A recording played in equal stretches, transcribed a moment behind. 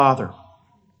Father.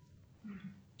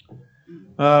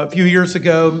 A few years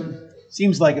ago,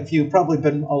 seems like probably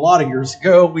been a lot of years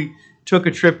ago, we took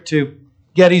a trip to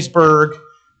Gettysburg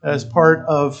as part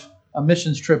of a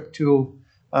missions trip to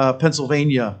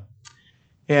Pennsylvania.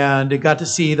 And I got to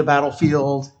see the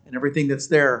battlefield and everything that's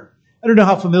there. I don't know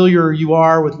how familiar you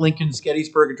are with Lincoln's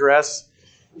Gettysburg Address.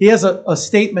 He has a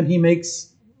statement he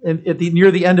makes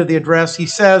near the end of the address. He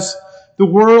says, "The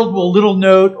world will little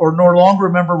note or no longer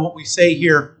remember what we say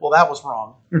here." Well, that was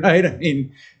wrong, right? I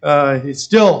mean, it's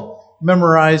still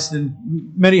memorized, and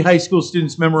many high school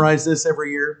students memorize this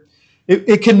every year.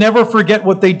 It can never forget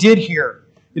what they did here.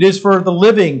 It is for the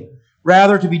living,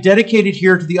 rather, to be dedicated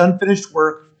here to the unfinished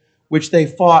work which they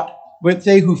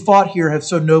who fought here have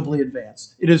so nobly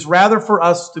advanced. It is rather for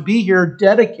us to be here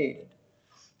dedicated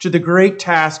to the great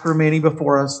task remaining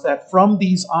before us, that from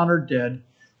these honored dead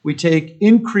we take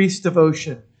increased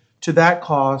devotion to that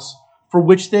cause for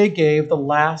which they gave the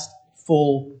last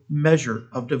full measure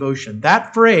of devotion.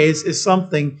 That phrase is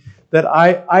something that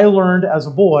I learned as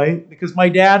a boy because my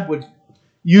dad would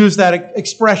use that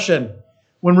expression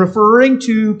when referring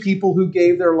to people who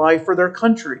gave their life for their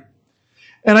country.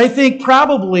 And I think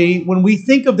probably when we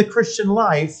think of the Christian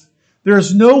life,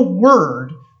 there's no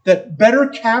word that better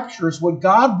captures what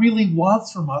God really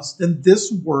wants from us than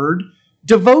this word,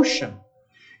 devotion.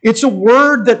 It's a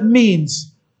word that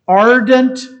means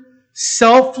ardent,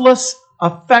 selfless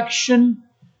affection,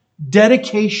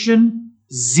 dedication,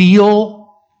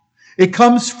 zeal. It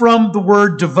comes from the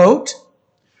word devote,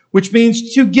 which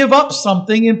means to give up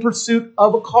something in pursuit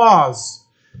of a cause.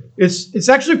 It's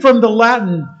actually from the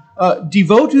Latin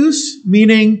devotus,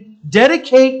 meaning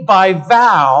dedicate by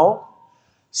vow,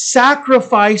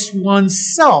 sacrifice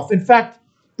oneself. In fact,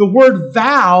 the word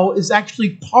vow is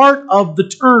actually part of the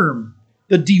term,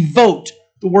 the devote.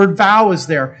 The word vow is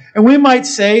there. And we might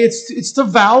say it's to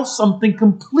vow something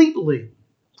completely.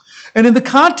 And in the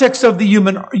context of the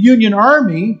Union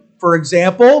Army, for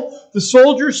example, the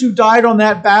soldiers who died on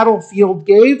that battlefield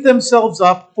gave themselves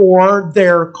up for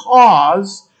their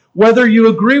cause. Whether you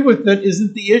agree with it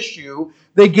isn't the issue.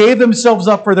 They gave themselves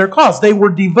up for their cause. They were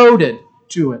devoted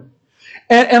to it.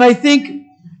 And I think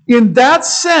in that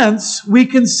sense, we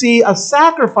can see a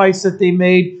sacrifice that they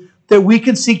made that we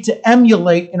can seek to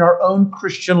emulate in our own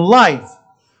Christian life.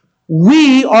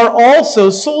 We are also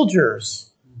soldiers.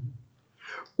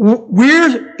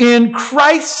 We're in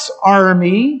Christ's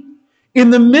army in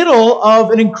the middle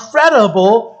of an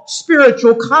incredible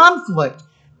spiritual conflict.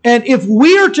 And if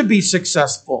we are to be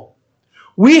successful,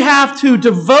 we have to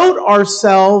devote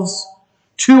ourselves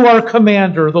to our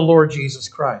commander, the Lord Jesus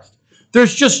Christ.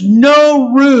 There's just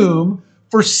no room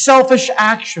for selfish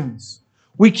actions.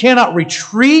 We cannot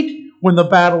retreat when the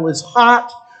battle is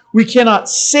hot. We cannot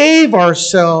save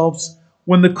ourselves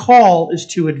when the call is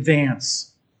to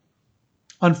advance.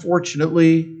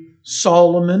 Unfortunately,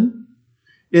 Solomon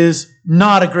is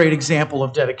not a great example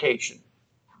of dedication.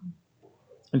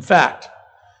 In fact,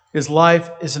 his life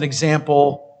is an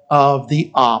example of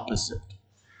the opposite.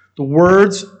 The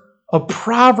words of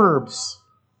Proverbs,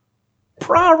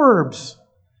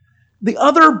 the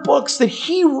other books that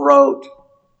he wrote,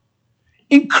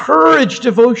 encourage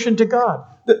devotion to God.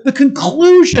 The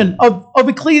conclusion of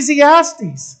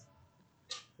Ecclesiastes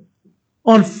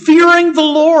on fearing the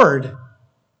Lord,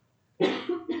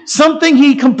 something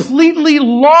he completely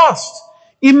lost.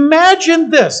 Imagine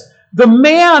this. The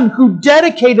man who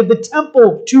dedicated the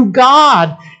temple to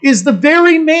God is the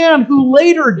very man who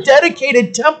later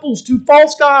dedicated temples to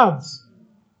false gods.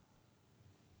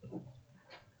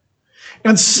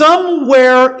 And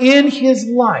somewhere in his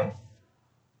life,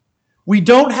 we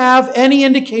don't have any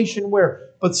indication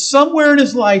where, but somewhere in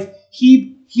his life,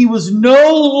 he was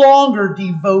no longer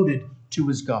devoted to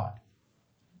his God.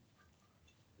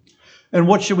 And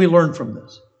what should we learn from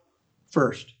this?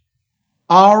 First,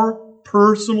 our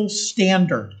personal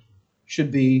standard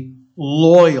should be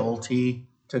loyalty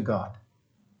to God.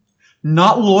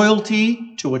 Not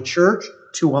loyalty to a church,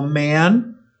 to a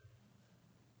man.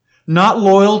 Not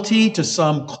loyalty to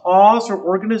some cause or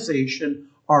organization.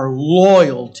 Our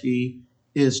loyalty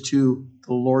is to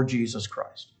the Lord Jesus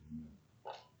Christ.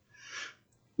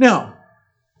 Now,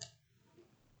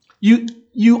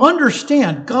 you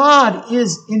understand God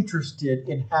is interested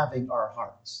in having our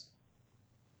hearts.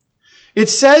 It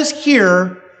says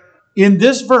here in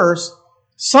this verse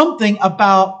something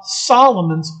about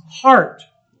Solomon's heart.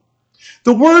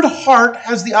 The word heart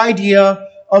has the idea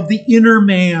of the inner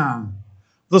man,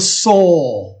 the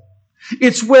soul.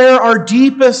 It's where our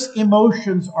deepest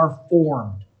emotions are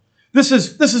formed. This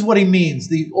is what he means,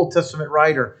 the Old Testament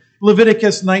writer.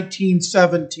 Leviticus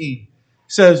 19:17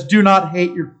 says, "Do not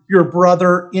hate your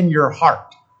brother in your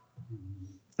heart."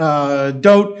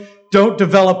 Don't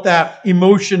develop that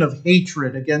emotion of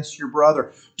hatred against your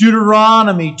brother.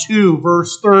 Deuteronomy 2,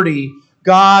 verse 30,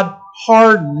 God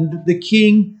hardened the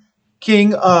king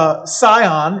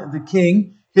Sihon, the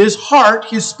king, his heart,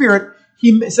 his spirit.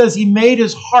 He says he made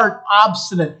his heart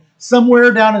obstinate.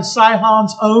 Somewhere down in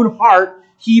Sihon's own heart,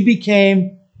 he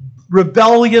became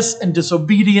rebellious and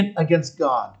disobedient against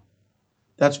God.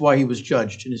 That's why he was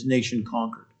judged and his nation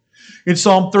conquered. In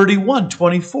Psalm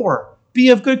 31:24, be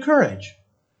of good courage.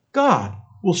 God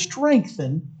will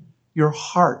strengthen your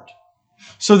heart.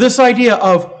 So this idea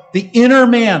of the inner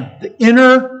man, the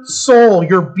inner soul,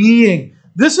 your being,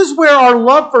 this is where our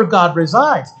love for God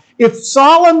resides. If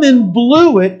Solomon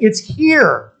blew it, it's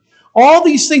here. All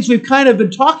these things we've kind of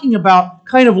been talking about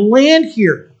kind of land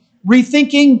here.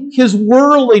 Rethinking his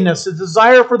worldliness, his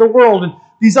desire for the world, and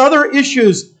these other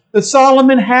issues that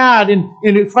Solomon had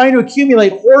in trying to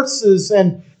accumulate horses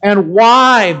and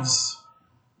wives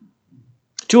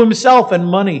to himself and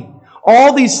money.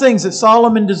 All these things that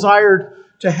Solomon desired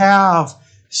to have.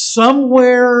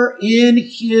 Somewhere in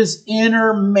his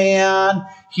inner man,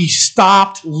 he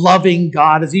stopped loving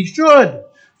God as he should.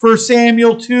 1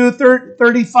 Samuel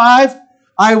 2:35,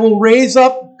 I will raise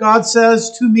up, God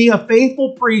says, to me a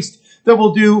faithful priest that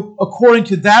will do according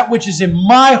to that which is in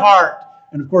my heart.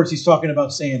 And of course, he's talking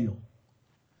about Samuel.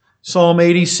 Psalm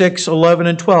 86:11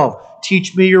 and 12.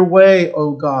 Teach me your way,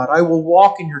 O God. I will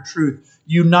walk in your truth.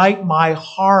 Unite my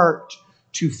heart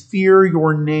to fear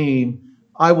your name.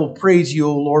 I will praise you,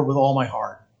 O Lord, with all my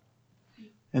heart.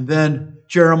 And then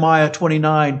Jeremiah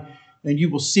 29, and you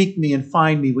will seek me and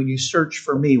find me when you search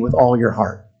for me with all your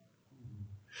heart.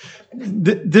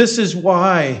 This is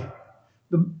why,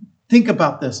 think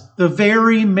about this, the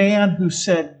very man who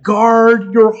said,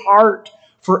 guard your heart,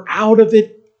 for out of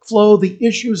it flow the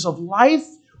issues of life,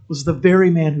 was the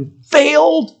very man who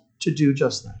failed to do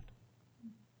just that.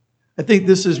 I think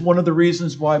this is one of the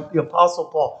reasons why the Apostle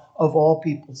Paul, of all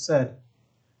people, said,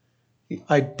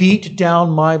 I beat down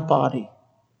my body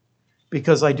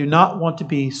because I do not want to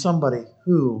be somebody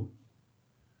who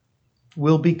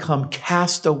will become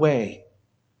cast away,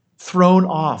 thrown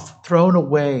off, thrown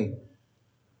away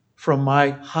from my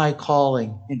high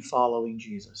calling in following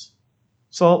Jesus.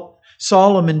 So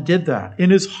Solomon did that. In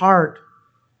his heart,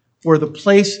 where the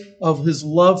place of his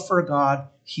love for God,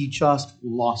 he just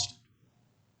lost it.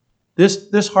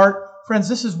 This heart, friends,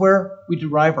 this is where we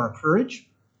derive our courage.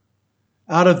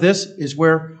 Out of this is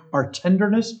where our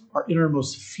tenderness, our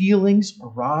innermost feelings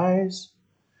arise.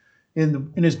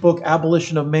 In his book,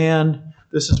 Abolition of Man,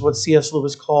 this is what C.S.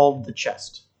 Lewis called the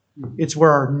chest. It's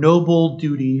where our noble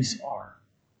duties are.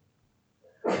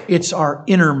 It's our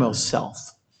innermost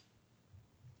self.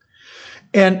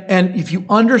 And if you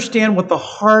understand what the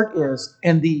heart is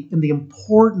and the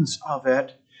importance of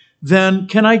it, then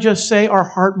can I just say our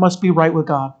heart must be right with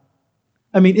God?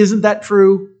 I mean, isn't that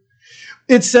true?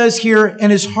 It says here,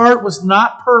 and his heart was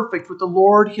not perfect with the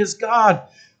Lord his God.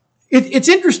 It's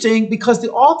interesting because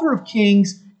the author of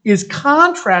Kings is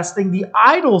contrasting the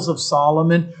idols of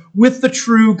Solomon with the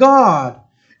true God.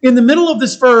 In the middle of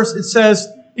this verse,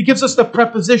 it gives us the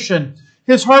preposition.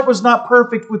 His heart was not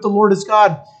perfect with the Lord his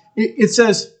God. It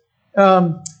says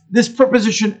this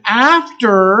preposition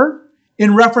after,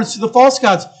 in reference to the false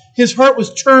gods. His heart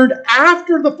was turned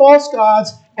after the false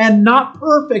gods and not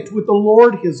perfect with the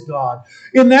Lord his God.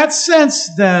 In that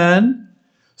sense, then,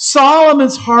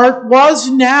 Solomon's heart was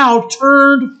now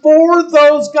turned for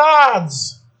those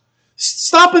gods.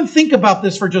 Stop and think about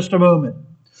this for just a moment.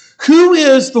 Who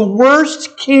is the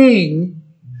worst king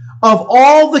of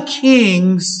all the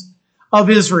kings of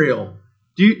Israel?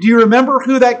 Do you remember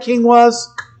who that king was?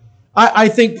 I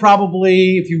think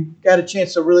probably, if you got a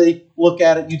chance to really look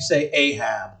at it, you'd say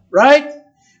Ahab, right?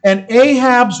 And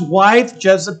Ahab's wife,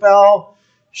 Jezebel,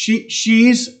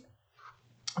 she's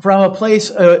from a place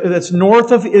that's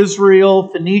north of Israel,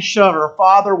 Phoenicia. Her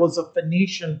father was a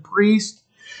Phoenician priest,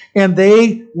 and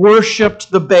they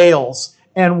worshipped the Baals.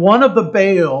 And one of the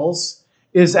Baals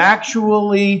is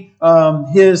actually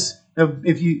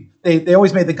They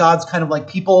always made the gods kind of like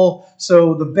people.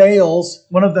 So the Baals,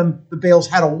 one of them, the Baals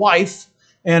had a wife,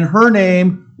 and her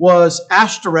name was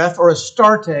Ashtoreth or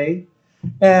Astarte.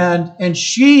 And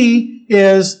she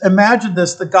is, imagine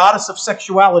this, the goddess of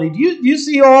sexuality. Do you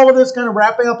see all of this kind of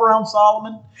wrapping up around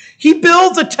Solomon? He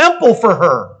builds a temple for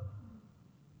her.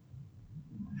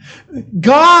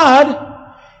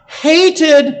 God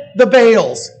hated the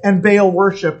Baals and Baal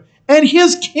worship. And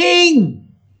his king,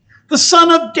 the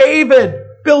son of David,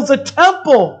 builds a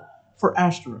temple for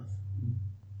Ashtoreth,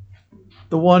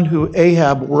 the one who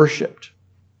Ahab worshipped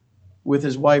with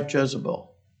his wife Jezebel.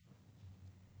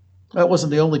 That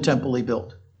wasn't the only temple he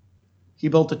built. He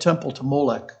built a temple to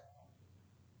Molech.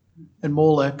 And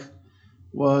Molech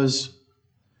was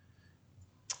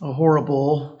a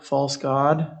horrible false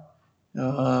god.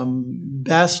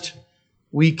 Best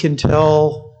we can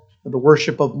tell, the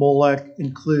worship of Molech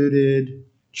included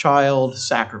child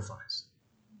sacrifice.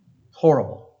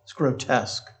 Horrible. It's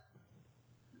grotesque.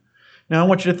 Now I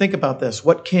want you to think about this.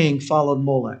 What king followed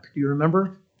Molech? Do you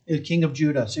remember? The king of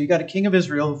Judah. So you got a king of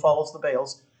Israel who follows the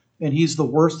Baals, and he's the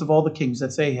worst of all the kings.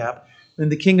 That's Ahab.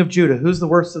 And the king of Judah. Who's the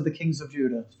worst of the kings of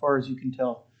Judah, as far as you can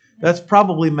tell? That's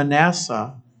probably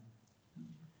Manasseh.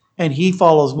 And he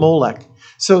follows Molech.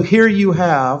 So here you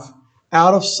have,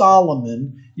 out of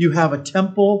Solomon, you have a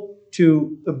temple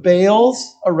to the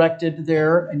Baals erected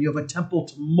there, and you have a temple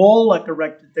to Molech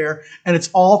erected there, and it's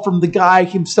all from the guy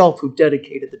himself who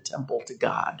dedicated the temple to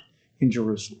God in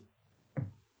Jerusalem.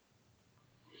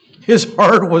 His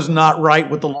heart was not right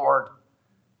with the Lord.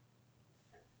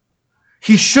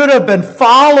 He should have been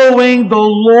following the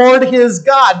Lord his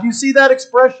God. Do you see that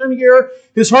expression here?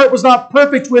 His heart was not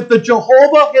perfect with the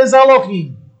Jehovah his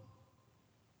Elohim.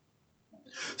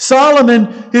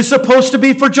 Solomon is supposed to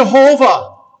be for Jehovah.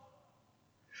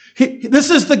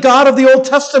 This is the God of the Old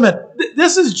Testament.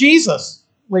 This is Jesus,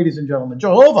 ladies and gentlemen,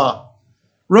 Jehovah.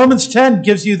 Romans 10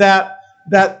 gives you that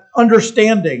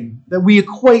understanding that we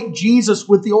equate Jesus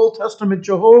with the Old Testament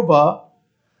Jehovah.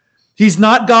 He's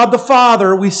not God the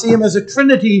Father. We see him as a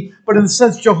Trinity, but in the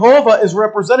sense Jehovah is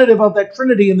representative of that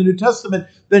Trinity in the New Testament,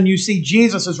 then you see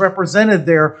Jesus is represented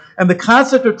there. And the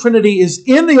concept of Trinity is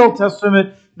in the Old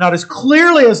Testament, not as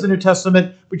clearly as the New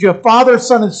Testament, but you have Father,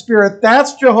 Son, and Spirit.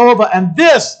 That's Jehovah, and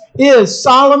this is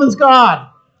Solomon's God.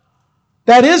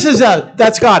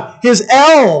 That's God. His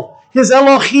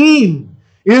Elohim.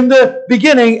 In the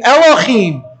beginning,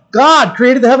 Elohim. God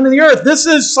created the heaven and the earth. This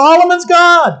is Solomon's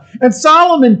God. And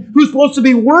Solomon, who's supposed to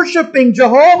be worshiping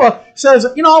Jehovah, says,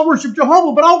 I'll worship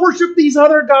Jehovah, but I'll worship these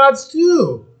other gods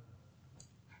too.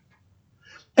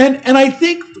 And I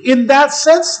think in that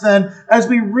sense then, as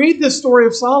we read this story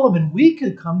of Solomon, we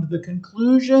could come to the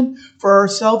conclusion for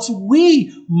ourselves,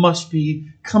 we must be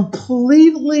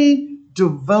completely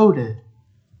devoted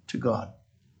to God.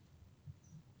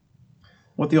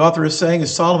 What the author is saying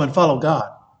is Solomon followed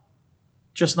God,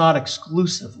 just not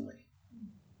exclusively.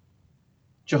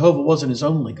 Jehovah wasn't his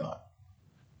only God.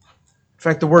 In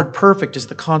fact, the word perfect is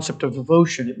the concept of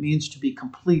devotion. It means to be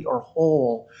complete or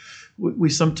whole. We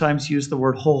sometimes use the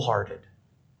word wholehearted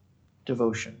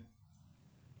devotion.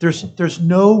 There's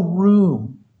no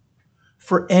room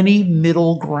for any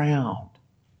middle ground.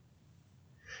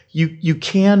 You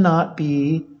cannot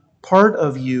be part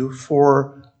of you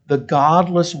for the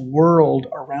godless world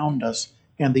around us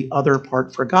and the other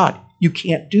part for God. You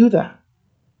can't do that.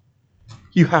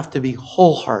 You have to be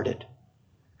wholehearted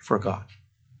for God.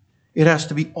 It has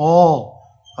to be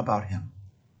all about him.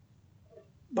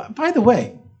 By the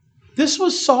way, this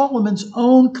was Solomon's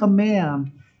own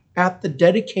command at the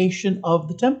dedication of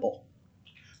the temple.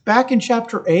 Back in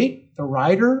chapter 8, the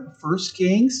writer of 1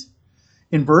 Kings,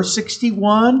 in verse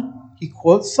 61, he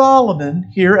quotes Solomon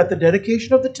here at the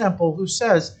dedication of the temple, who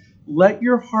says, "Let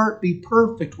your heart be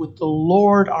perfect with the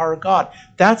Lord our God."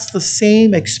 That's the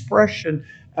same expression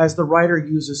as the writer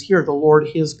uses here, the Lord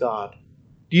his God.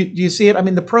 Do you see it? I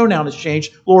mean, the pronoun has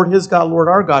changed, Lord his God, Lord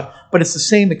our God, but it's the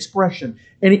same expression.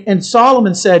 And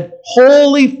Solomon said,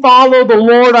 "Wholly follow the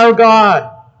Lord our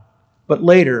God," but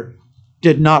later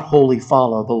did not wholly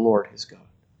follow the Lord his God,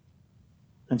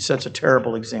 and sets a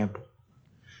terrible example.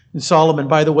 And Solomon,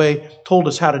 by the way, told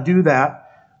us how to do that.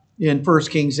 In 1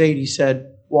 Kings 8, he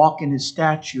said, "Walk in his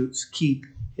statutes, keep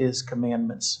his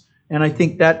commandments." And I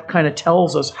think that kind of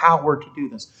tells us how we're to do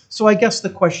this. So I guess the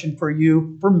question for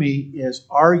you, for me, is,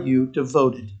 are you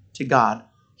devoted to God?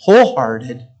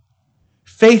 Wholehearted,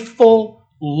 faithful,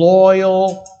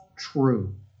 loyal,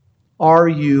 true. Are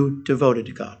you devoted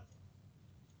to God?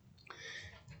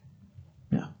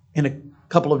 Yeah. In a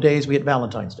couple of days, we had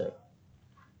Valentine's Day.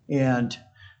 And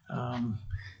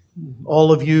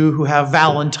all of you who have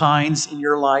Valentines in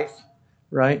your life,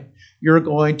 right? You're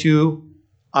going to,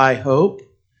 I hope,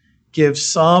 give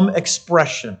some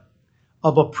expression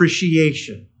of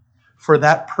appreciation for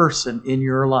that person in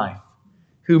your life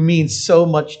who means so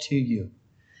much to you.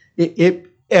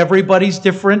 Everybody's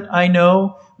different, I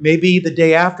know. Maybe the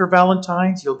day after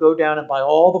Valentine's, you'll go down and buy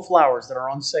all the flowers that are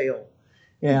on sale,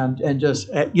 and just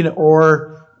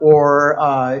or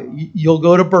you'll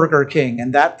go to Burger King,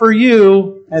 and that for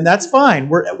you, and that's fine.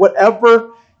 Whatever.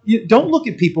 Don't look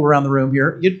at people around the room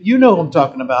here. You know what I'm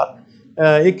talking about.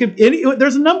 It could.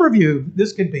 There's a number of you.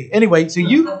 This could be anyway. So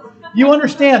you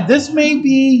understand. This may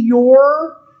be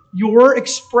your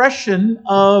expression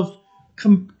of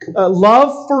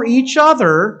love for each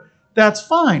other, that's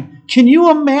fine. Can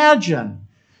you imagine?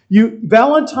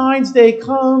 Valentine's Day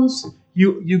comes,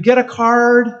 you get a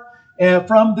card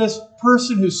from this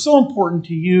person who's so important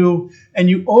to you, and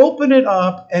you open it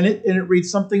up, and it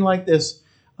reads something like this.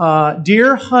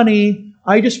 Dear honey,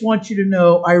 I just want you to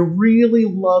know I really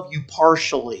love you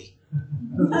partially.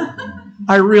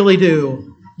 I really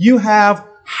do. You have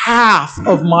half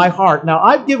of my heart. Now,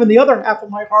 I've given the other half of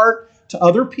my heart to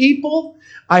other people.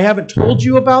 I haven't told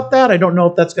you about that. I don't know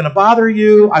if that's going to bother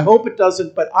you. I hope it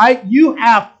doesn't. But you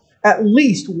have at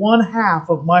least one half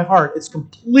of my heart. It's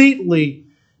completely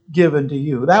given to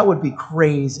you. That would be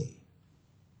crazy.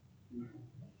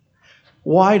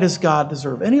 Why does God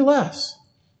deserve any less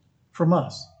from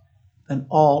us than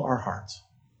all our hearts?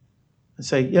 And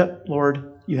say, yep,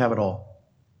 Lord, you have it all.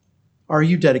 Are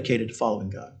you dedicated to following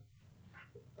God?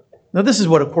 Now, this is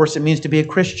what, of course, it means to be a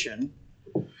Christian.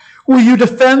 Will you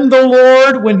defend the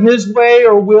Lord when His way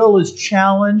or will is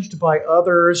challenged by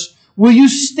others? Will you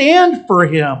stand for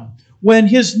Him when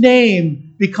His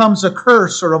name becomes a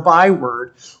curse or a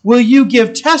byword? Will you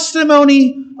give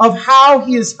testimony of how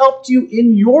He has helped you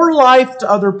in your life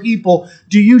to other people?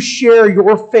 Do you share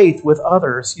your faith with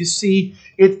others? You see,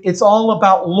 it's all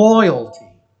about loyalty.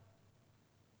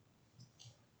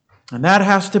 And that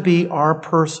has to be our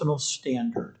personal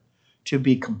standard, to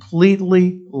be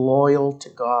completely loyal to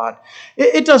God.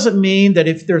 It doesn't mean that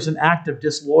if there's an act of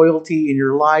disloyalty in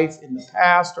your life in the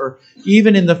past or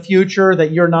even in the future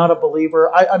that you're not a believer.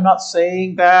 I'm not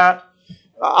saying that.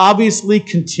 Obviously,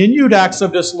 continued acts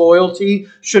of disloyalty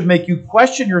should make you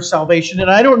question your salvation. And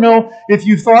I don't know if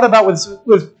you've thought about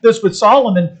this with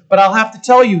Solomon, but I'll have to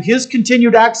tell you, his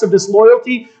continued acts of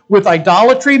disloyalty with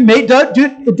idolatry,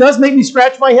 it does make me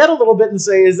scratch my head a little bit and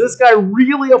say, is this guy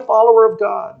really a follower of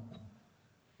God?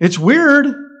 It's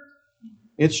weird.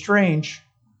 It's strange.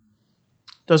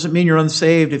 Doesn't mean you're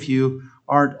unsaved if you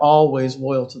aren't always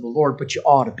loyal to the Lord, but you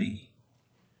ought to be.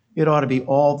 It ought to be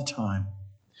all the time.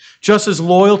 Just as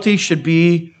loyalty should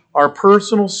be our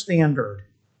personal standard,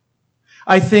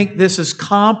 I think this is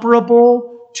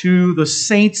comparable to the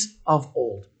saints of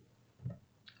old.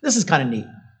 This is kind of neat.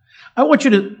 I want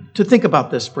you to think about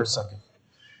this for a second.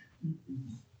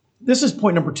 This is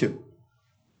point number 2.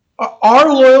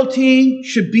 Our loyalty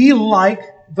should be like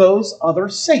those other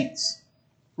saints,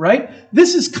 right?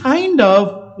 This is kind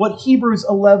of what Hebrews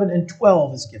 11 and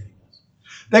 12 is giving us.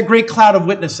 That great cloud of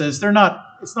witnesses,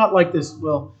 it's not like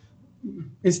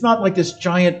this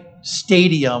giant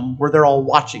stadium where they're all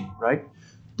watching, right?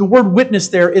 The word witness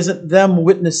there isn't them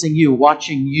witnessing you,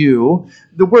 watching you.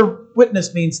 The word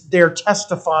witness means they're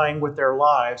testifying with their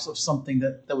lives of something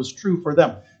that was true for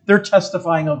them. They're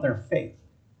testifying of their faith.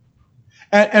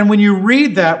 And when you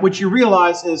read that, what you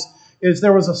realize is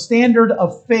there was a standard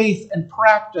of faith and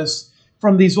practice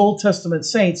from these Old Testament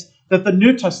saints that the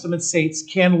New Testament saints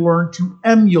can learn to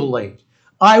emulate.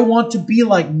 I want to be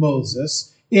like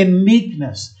Moses in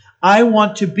meekness. I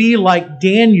want to be like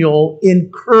Daniel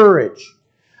in courage.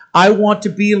 I want to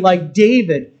be like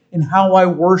David in how I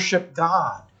worship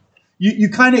God. You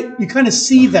kind of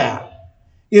see that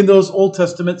in those Old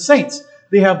Testament saints.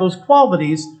 They have those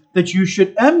qualities that you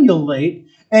should emulate.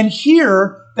 And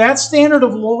here, that standard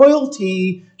of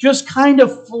loyalty just kind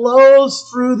of flows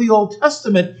through the Old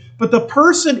Testament. But the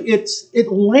person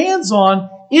it lands on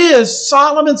is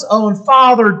Solomon's own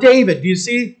father, David. Do you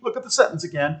see? Look at the sentence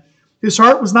again. His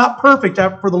heart was not perfect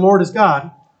for the Lord his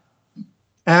God,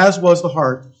 as was the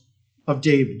heart of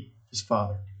David, his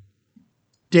father.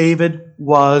 David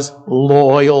was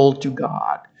loyal to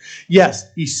God. Yes,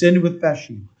 he sinned with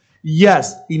Bathsheba.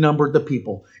 Yes, he numbered the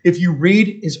people. If you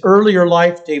read his earlier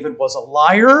life, David was a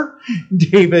liar.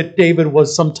 David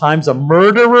was sometimes a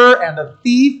murderer and a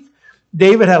thief.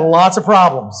 David had lots of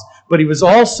problems, but he was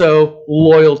also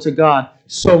loyal to God.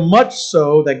 So much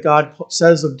so that God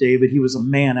says of David, he was a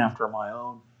man after my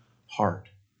own heart.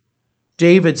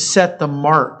 David set the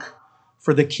mark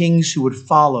for the kings who would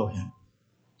follow him.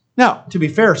 Now, to be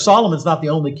fair, Solomon's not the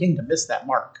only king to miss that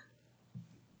mark.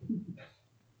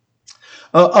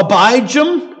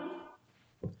 Abijam,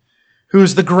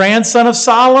 who's the grandson of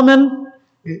Solomon,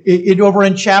 over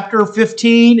in chapter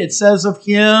 15, it says of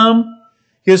him,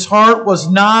 his heart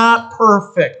was not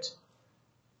perfect.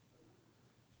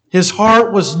 His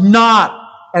heart was not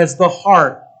as the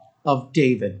heart of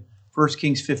David. 1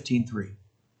 Kings 15:3.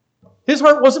 His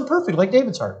heart wasn't perfect like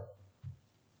David's heart.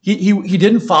 He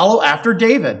didn't follow after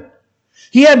David.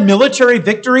 He had military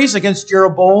victories against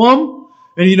Jeroboam.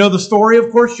 And you know the story, of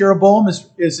course. Jeroboam is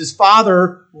his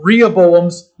father,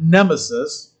 Rehoboam's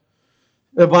nemesis.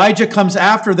 Abijah comes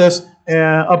after this,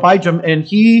 Abijam, and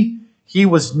he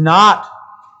was not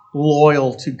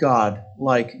loyal to God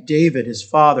like David, his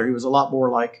father. He was a lot more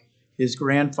like his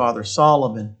grandfather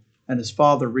Solomon and his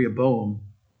father Rehoboam.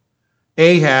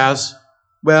 Ahaz,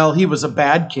 well, he was a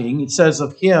bad king. It says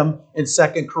of him in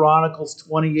 2 Chronicles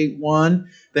 28:1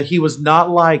 that he was not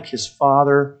like his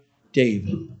father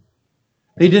David.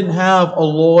 They didn't have a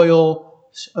loyal,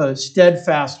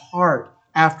 steadfast heart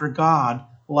after God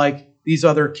like these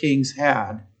other kings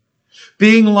had.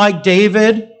 Being like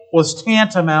David was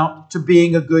tantamount to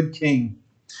being a good king.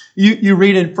 You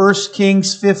read in 1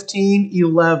 Kings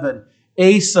 15:11,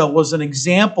 Asa was an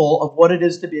example of what it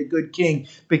is to be a good king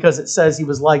because it says he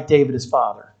was like David, his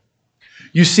father.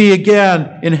 You see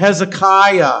again in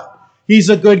Hezekiah, he's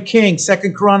a good king.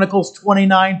 2 Chronicles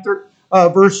 29,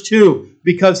 verse 2,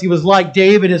 because he was like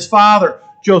David, his father.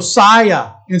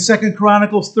 Josiah in 2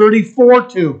 Chronicles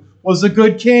 34:2 was a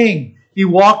good king. He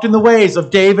walked in the ways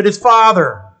of David, his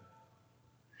father.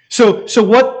 So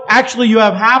what actually you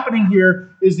have happening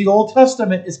here is the Old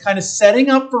Testament is kind of setting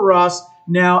up for us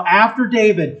now after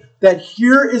David that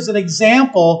here is an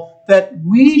example that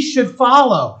we should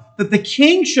follow, that the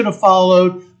king should have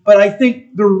followed. But I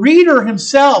think the reader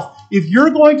himself, if you're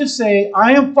going to say,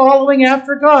 I am following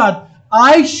after God,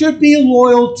 I should be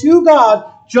loyal to God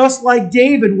just like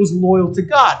David was loyal to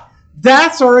God.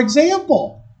 That's our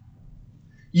example.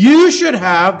 You should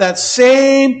have that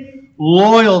same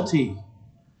loyalty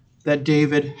that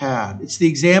David had. It's the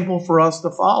example for us to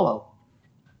follow.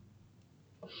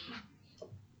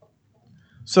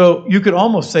 So you could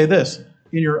almost say this,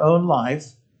 in your own life,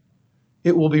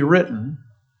 it will be written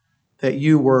that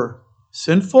you were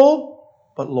sinful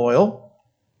but loyal.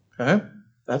 Okay,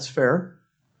 that's fair.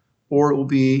 Or it will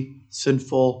be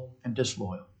sinful and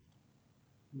disloyal.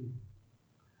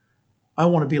 I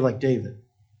want to be like David.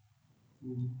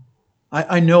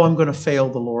 I know I'm going to fail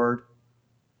the Lord,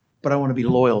 but I want to be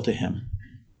loyal to Him.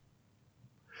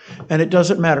 And it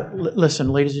doesn't matter. Listen,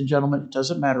 ladies and gentlemen, it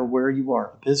doesn't matter where you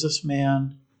are. A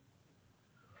businessman.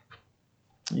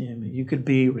 You could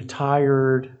be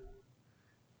retired.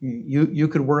 You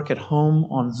could work at home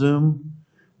on Zoom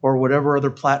or whatever other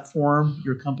platform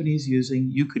your company is using.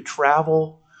 You could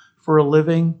travel for a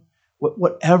living.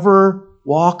 Whatever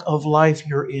walk of life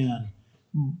you're in.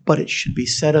 But it should be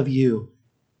said of you,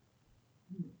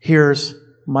 here's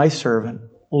my servant,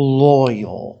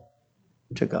 loyal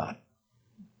to God.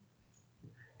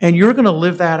 And you're going to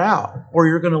live that out, or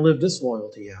you're going to live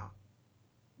disloyalty out.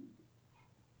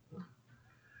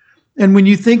 And when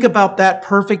you think about that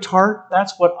perfect heart,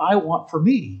 that's what I want for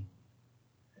me.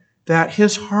 That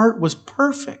his heart was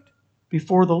perfect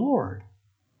before the Lord.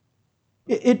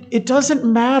 It doesn't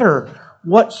matter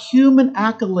what human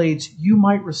accolades you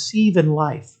might receive in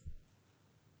life.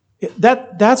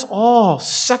 That's all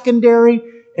secondary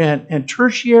and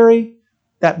tertiary.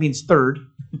 That means third.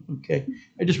 Okay,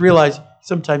 I just realized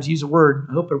sometimes use a word.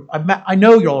 I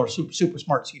know y'all are super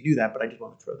smart, so you do that, but I just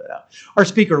want to throw that out. Our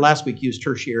speaker last week used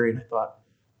tertiary, and I thought,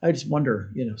 I just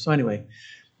wonder, So anyway,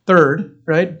 third,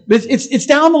 right? It's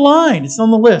down the line. It's on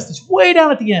the list. It's way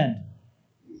down at the end.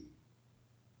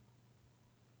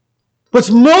 What's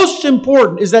most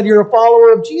important is that you're a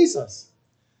follower of Jesus,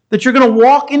 that you're going to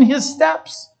walk in His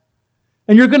steps,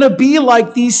 and you're going to be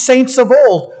like these saints of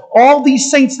old. All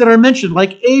these saints that are mentioned,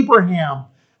 like Abraham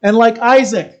and like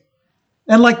Isaac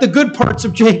and like the good parts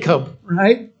of Jacob,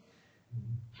 right?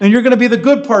 And you're going to be the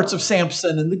good parts of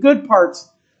Samson and the good parts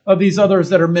of these others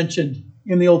that are mentioned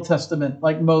in the Old Testament,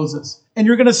 like Moses. And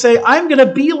you're going to say, I'm going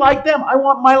to be like them. I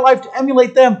want my life to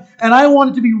emulate them. And I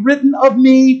want it to be written of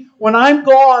me when I'm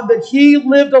gone that he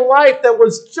lived a life that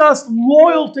was just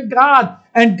loyal to God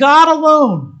and God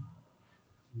alone.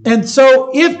 And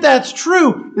so if that's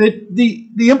true,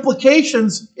 the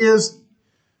implications is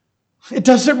it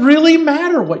doesn't really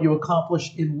matter what you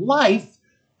accomplish in life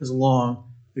as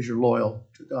long as you're loyal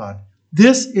to God.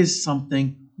 This is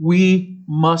something we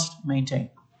must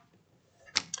maintain.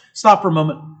 Stop for a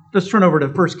moment. Let's turn over to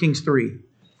 1 Kings 3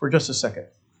 for just a second.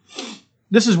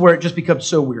 This is where it just becomes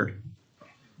so weird.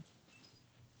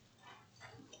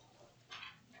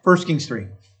 1 Kings 3.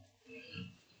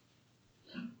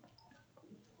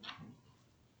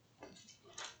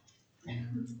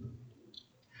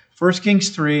 1 Kings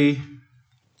 3,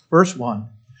 verse 1.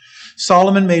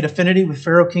 Solomon made affinity with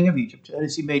Pharaoh, king of Egypt,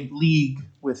 as he made league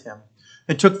with him,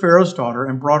 and took Pharaoh's daughter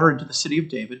and brought her into the city of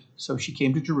David. So she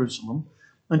came to Jerusalem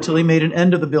until he made an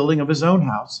end of the building of his own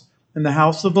house and the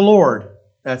house of the Lord,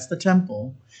 that's the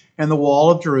temple, and the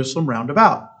wall of Jerusalem round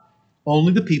about.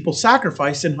 Only the people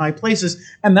sacrificed in high places,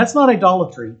 and that's not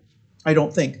idolatry, I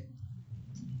don't think.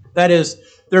 That is,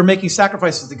 they're making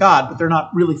sacrifices to God, but they're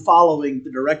not really following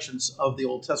the directions of the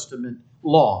Old Testament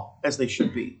law as they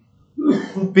should be.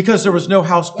 because there was no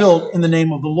house built in the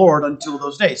name of the Lord until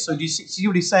those days. So do you see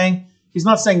what he's saying? He's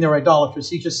not saying they're idolatrous.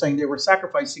 He's just saying they were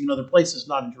sacrificing in other places,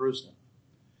 not in Jerusalem.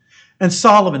 And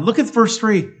Solomon, look at verse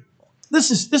 3.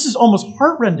 This is almost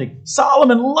heartrending.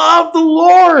 Solomon loved the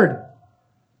Lord,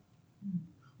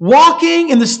 walking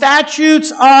in the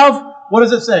statutes of, what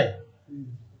does it say?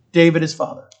 David his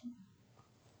father.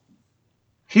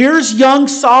 Here's young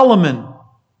Solomon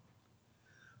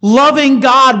loving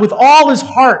God with all his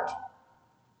heart.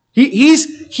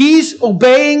 He's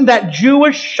obeying that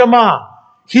Jewish Shema.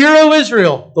 Hear, O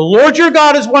Israel, the Lord your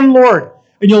God is one Lord,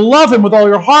 and you'll love Him with all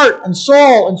your heart and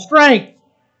soul and strength.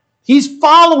 He's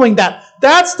following that.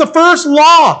 That's the first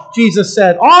law, Jesus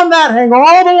said. On that hang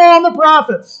all the law and the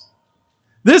prophets.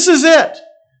 This is it.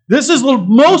 This is the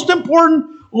most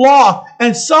important law.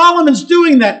 And Solomon's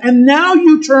doing that. And now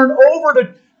you turn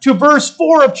over to verse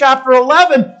 4 of chapter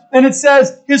 11, and it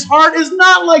says, his heart is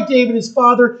not like David his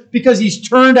father because he's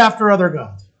turned after other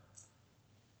gods.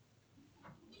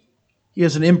 He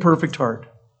has an imperfect heart.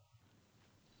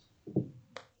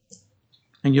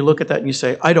 And you look at that and you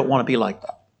say, I don't want to be like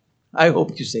that. I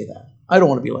hope you say that. I don't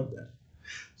want to be like that.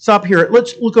 Stop here.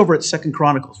 Let's look over at 2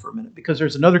 Chronicles for a minute, because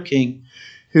there's another king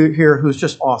who's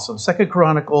just awesome. 2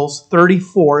 Chronicles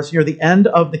 34 is near the end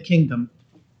of the kingdom.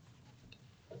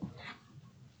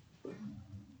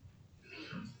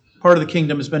 Part of the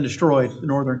kingdom has been destroyed, the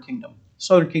northern kingdom. The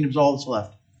southern kingdom is all that's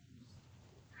left.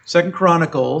 2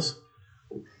 Chronicles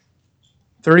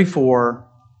 34,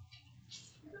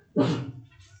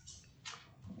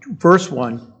 verse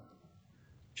 1.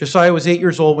 Josiah was 8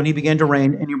 years old when he began to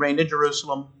reign, and he reigned in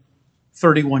Jerusalem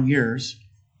 31 years.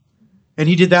 And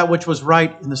he did that which was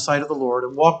right in the sight of the Lord,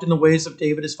 and walked in the ways of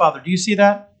David his father. Do you see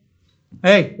that?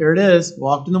 Hey, there it is.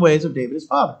 Walked in the ways of David his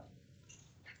father.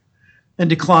 And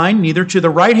declined neither to the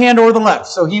right hand or the left.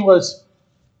 So he was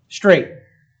straight.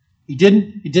 He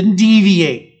didn't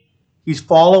deviate. He's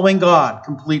following God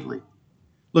completely.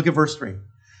 Look at verse 3.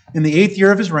 In the 8th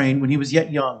year of his reign, when he was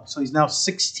yet young, so he's now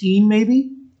 16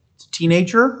 maybe, he's a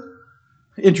teenager.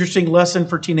 Interesting lesson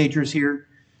for teenagers here.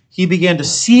 He began to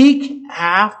seek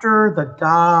after the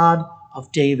God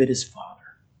of David his father.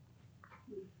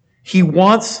 He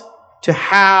wants to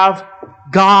have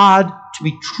God to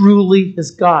be truly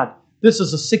his God. This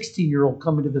is a 16-year-old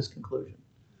coming to this conclusion.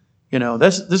 You know,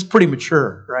 this is pretty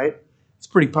mature, right? It's a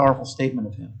pretty powerful statement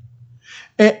of him.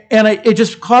 And it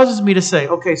just causes me to say,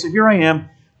 okay, so here I am.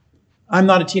 I'm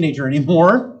not a teenager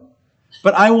anymore,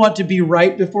 but I want to be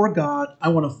right before God. I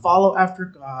want to follow after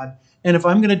God. And if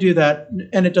I'm going to do that,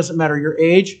 and it doesn't matter your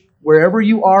age, wherever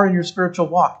you are in your spiritual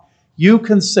walk, you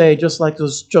can say, just like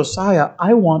Josiah,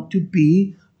 I want to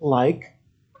be like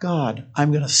God.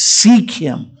 I'm going to seek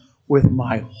Him with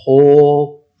my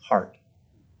whole heart.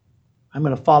 I'm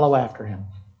going to follow after Him.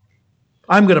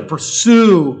 I'm going to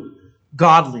pursue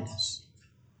godliness.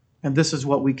 And this is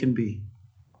what we can be.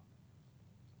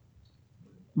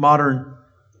 Modern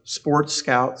sports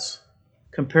scouts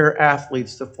compare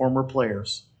athletes to former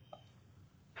players.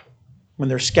 When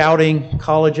they're scouting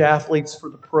college athletes for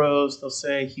the pros, they'll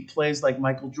say he plays like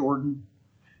Michael Jordan.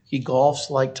 He golfs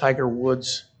like Tiger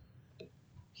Woods.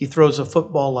 He throws a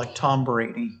football like Tom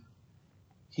Brady.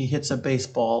 He hits a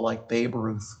baseball like Babe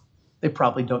Ruth. They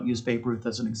probably don't use Babe Ruth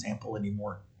as an example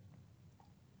anymore.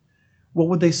 What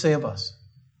would they say of us?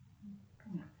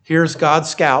 Here's God's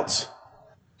scouts.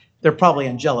 They're probably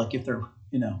angelic if they're,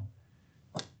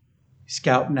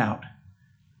 scouting out.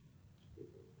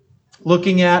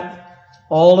 Looking at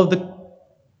all of the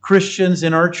Christians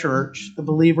in our church, the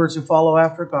believers who follow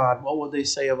after God, what would they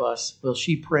say of us? Well,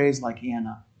 she prays like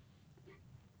Hannah.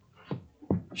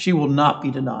 She will not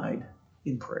be denied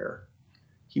in prayer.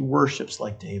 He worships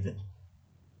like David.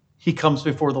 He comes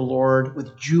before the Lord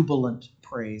with jubilant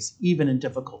praise, even in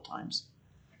difficult times.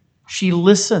 She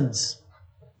listens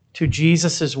to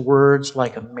Jesus' words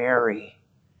like a Mary.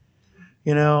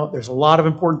 There's a lot of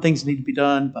important things that need to be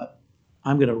done, but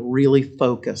I'm going to really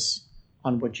focus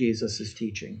on what Jesus is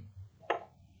teaching.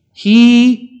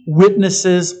 He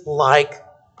witnesses like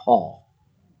Paul.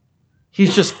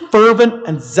 He's just fervent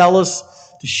and zealous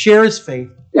to share his faith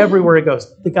everywhere he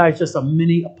goes. The guy's just a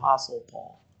mini apostle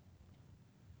Paul.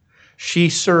 She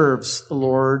serves the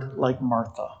Lord like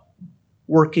Martha,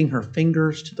 working her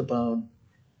fingers to the bone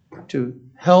to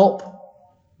help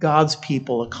God's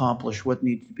people accomplish what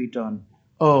needs to be done.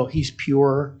 Oh, he's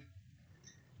pure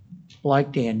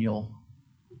like Daniel,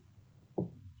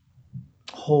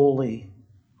 holy,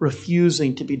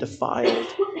 refusing to be defiled,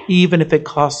 even if it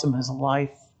costs him his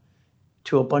life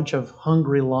to a bunch of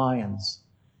hungry lions.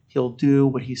 He'll do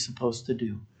what he's supposed to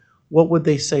do. What would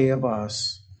they say of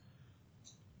us?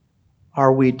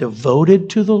 Are we devoted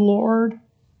to the Lord?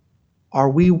 Are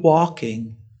we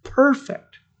walking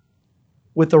perfect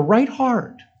with the right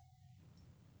heart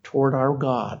toward our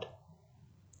God?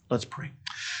 Let's pray.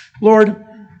 Lord,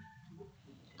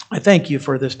 I thank you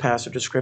for this passage of Scripture.